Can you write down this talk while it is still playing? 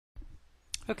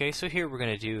Okay, so here we're going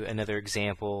to do another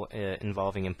example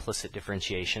involving implicit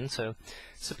differentiation. So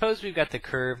suppose we've got the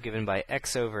curve given by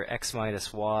x over x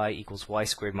minus y equals y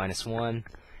squared minus 1,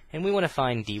 and we want to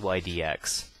find dy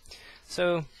dx.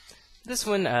 So this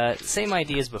one, same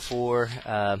idea as before.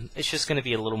 It's just going to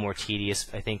be a little more tedious,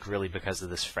 I think, really because of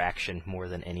this fraction more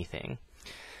than anything.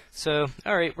 So,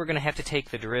 alright, we're going to have to take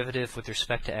the derivative with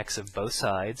respect to x of both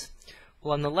sides.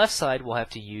 Well, on the left side, we'll have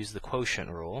to use the quotient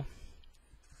rule.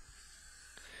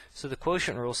 So the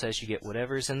quotient rule says you get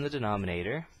whatever's in the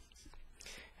denominator,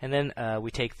 and then we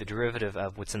take the derivative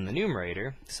of what's in the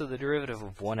numerator. So the derivative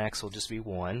of 1x will just be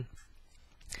 1,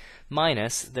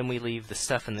 minus, then we leave the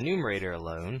stuff in the numerator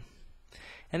alone,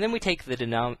 and then we take the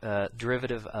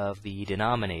derivative of the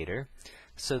denominator.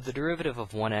 So the derivative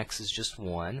of 1x is just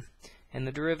 1, and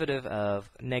the derivative of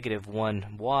negative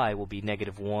 1y will be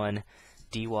negative 1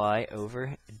 dy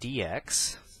over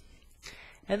dx.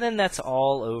 And then that's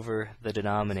all over the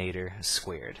denominator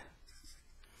squared.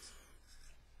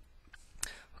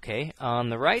 Okay, on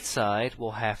the right side,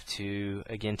 we'll have to,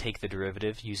 again, take the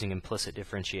derivative using implicit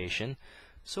differentiation.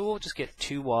 So we'll just get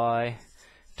 2y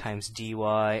times dy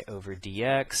over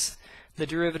dx. The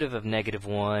derivative of negative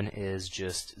 1 is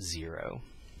just 0.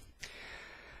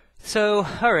 So,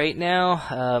 alright,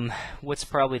 now, what's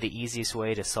probably the easiest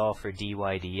way to solve for dy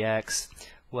dx?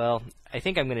 Well, I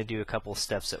think I'm going to do a couple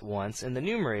steps at once. In the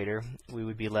numerator, we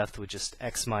would be left with just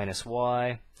x minus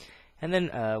y, and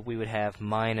then we would have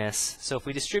minus, so if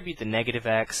we distribute the negative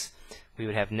x, we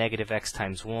would have negative x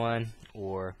times 1,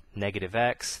 or negative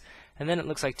x, and then it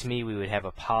looks like to me we would have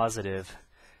a positive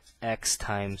x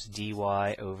times dy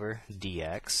over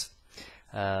dx.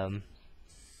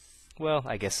 Well,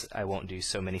 I guess I won't do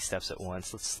so many steps at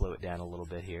once. Let's slow it down a little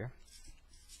bit here.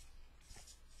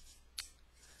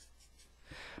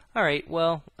 Alright,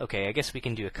 well, okay, I guess we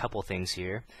can do a couple things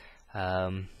here.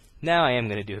 Now I am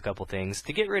going to do a couple things.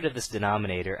 To get rid of this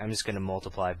denominator, I'm just going to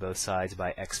multiply both sides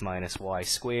by x minus y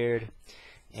squared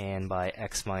and by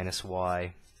x minus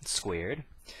y squared.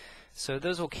 So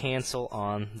those will cancel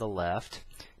on the left.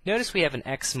 Notice we have an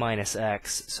x minus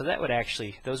x, so that would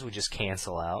actually, those would just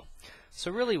cancel out.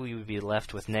 So really we would be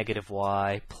left with negative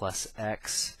y plus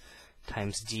x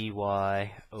times dy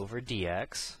over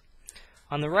dx.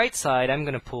 On the right side, I'm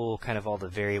going to pull kind of all the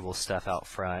variable stuff out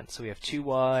front. So we have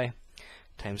 2y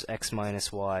times x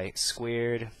minus y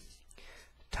squared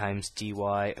times dy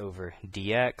over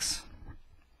dx.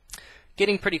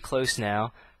 Getting pretty close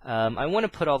now. I want to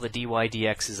put all the dy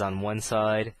dx's on one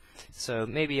side, so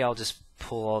maybe I'll just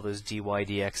pull all those dy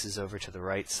dx's over to the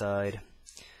right side.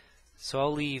 So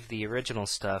I'll leave the original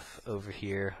stuff over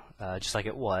here just like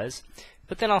it was,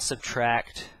 but then I'll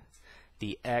subtract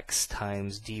the x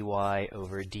times dy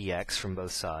over dx from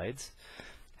both sides.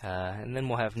 And then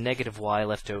we'll have negative y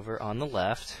left over on the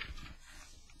left.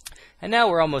 And now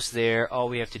we're almost there. All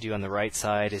we have to do on the right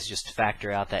side is just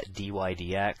factor out that dy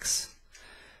dx.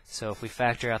 So if we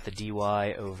factor out the dy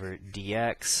over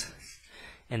dx,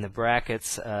 in the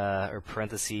brackets, or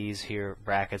parentheses here,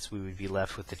 brackets, we would be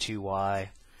left with the 2y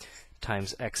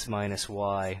times x minus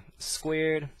y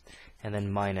squared, and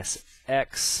then minus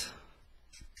x.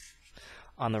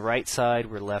 On the right side,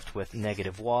 we're left with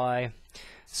negative y.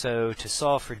 So to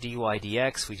solve for dy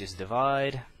dx, we just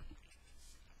divide.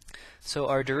 So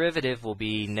our derivative will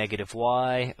be negative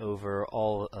y over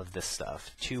all of this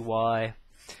stuff. 2y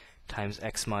times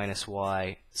x minus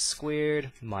y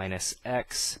squared minus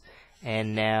x.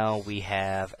 And now we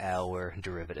have our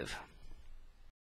derivative.